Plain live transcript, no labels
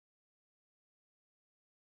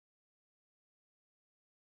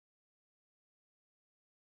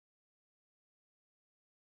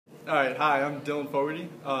All right, hi, I'm Dylan Fogarty.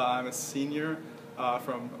 I'm a senior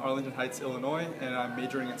from Arlington Heights, Illinois, and I'm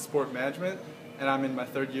majoring in sport management. And I'm in my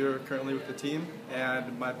third year currently with the team.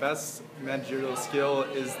 And my best managerial skill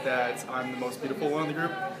is that I'm the most beautiful one in the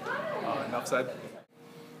group. Enough said.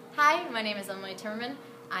 Hi, my name is Emily Timmerman.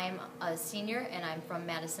 I'm a senior and I'm from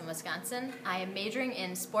Madison, Wisconsin. I am majoring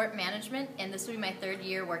in sport management, and this will be my third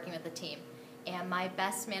year working with the team. And my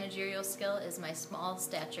best managerial skill is my small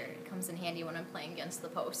stature. It comes in handy when I'm playing against the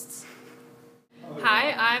posts.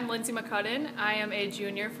 Hi, I'm Lindsay McCuddin. I am a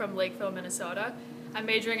junior from Lakeville, Minnesota. I'm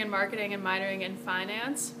majoring in marketing and minoring in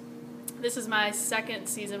finance. This is my second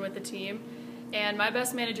season with the team, and my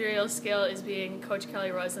best managerial skill is being Coach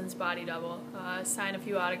Kelly Ruslin's body double. Sign a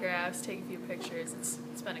few autographs, take a few pictures.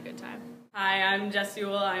 It's been a good time. Hi, I'm Jess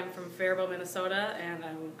Yule. I'm from Faribault, Minnesota, and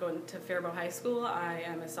I'm going to Faribault High School. I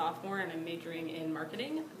am a sophomore and I'm majoring in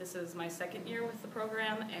marketing. This is my second year with the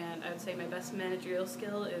program, and I would say my best managerial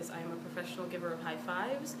skill is I'm a professional giver of high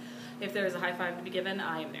fives. If there is a high five to be given,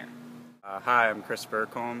 I am there. Hi, I'm Chris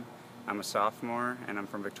Birkholm. I'm a sophomore and I'm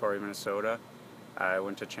from Victoria, Minnesota. I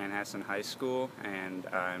went to Chanhassen High School and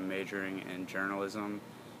I'm majoring in journalism,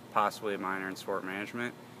 possibly a minor in sport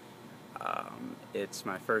management. It's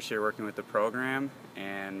my first year working with the program,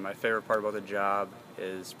 and my favorite part about the job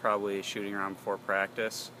is probably shooting around before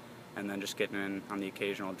practice and then just getting in on the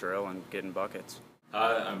occasional drill and getting buckets.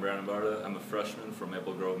 Hi, I'm Brandon Barta. I'm a freshman from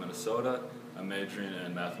Maple Grove, Minnesota. I'm majoring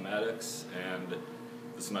in mathematics, and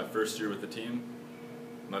this is my first year with the team.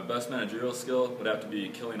 My best managerial skill would have to be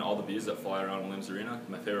killing all the bees that fly around Williams Arena.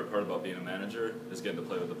 My favorite part about being a manager is getting to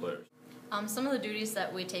play with the players. Some of the duties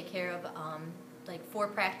that we take care of, like for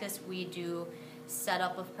practice, we do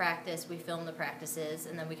setup of practice, we film the practices,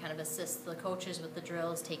 and then we kind of assist the coaches with the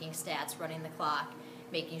drills, taking stats, running the clock,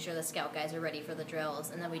 making sure the scout guys are ready for the drills,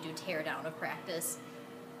 and then we do tear down of practice.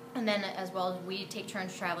 And then as well, we take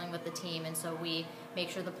turns traveling with the team, and so we make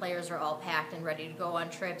sure the players are all packed and ready to go on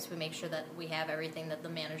trips. We make sure that we have everything that the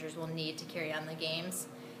managers will need to carry on the games.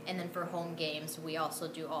 And then for home games, we also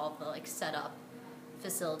do all of the setup,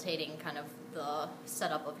 facilitating kind of the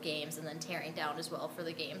setup of games, and then tearing down as well for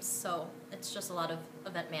the games. So it's just a lot of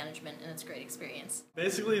event management, and it's a great experience.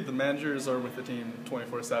 Basically, the managers are with the team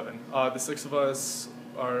 24/7. The six of us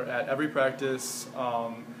are at every practice,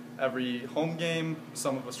 every home game.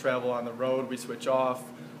 Some of us travel on the road, we switch off.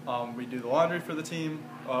 We do the laundry for the team.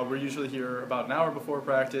 We're usually here about an hour before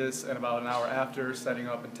practice and about an hour after, setting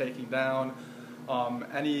up and taking down.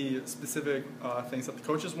 Any specific things that the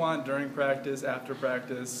coaches want during practice, after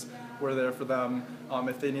practice, we're there for them.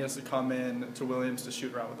 If they need us to come in to Williams to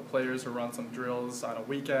shoot around with the players or run some drills on a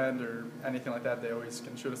weekend or anything like that, they always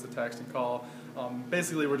can shoot us a text and call.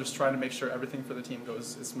 Basically, we're just trying to make sure everything for the team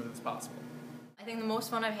goes as smooth as possible. I think the most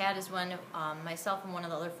fun I've had is when myself and one of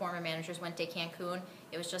the other former managers went to Cancun.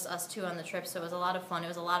 It was just us two on the trip, so it was a lot of fun. It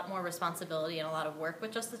was a lot more responsibility and a lot of work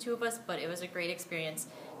with just the two of us, but it was a great experience.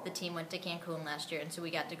 The team went to Cancun last year, and so we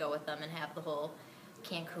got to go with them and have the whole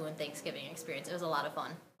Cancun Thanksgiving experience. It was a lot of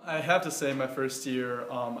fun. I have to say, my first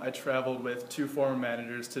year, I traveled with two former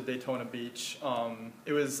managers to Daytona Beach.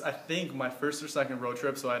 It was, I think, my first or second road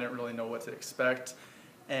trip, so I didn't really know what to expect.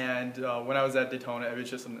 And when I was at Daytona, it was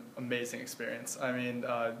just an amazing experience. I mean,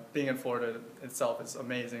 being in Florida itself is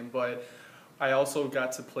amazing, but I also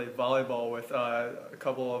got to play volleyball with a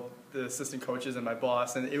couple of the assistant coaches and my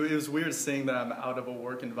boss, and it was weird seeing that I'm out of a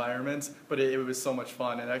work environment, but it was so much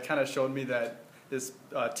fun, and that kind of showed me that this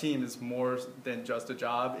team is more than just a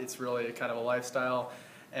job. It's really a kind of a lifestyle,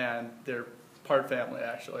 and they're part family,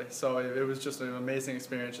 actually. So it was just an amazing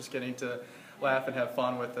experience, just getting to laugh and have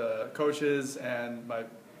fun with the coaches and my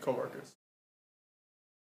coworkers.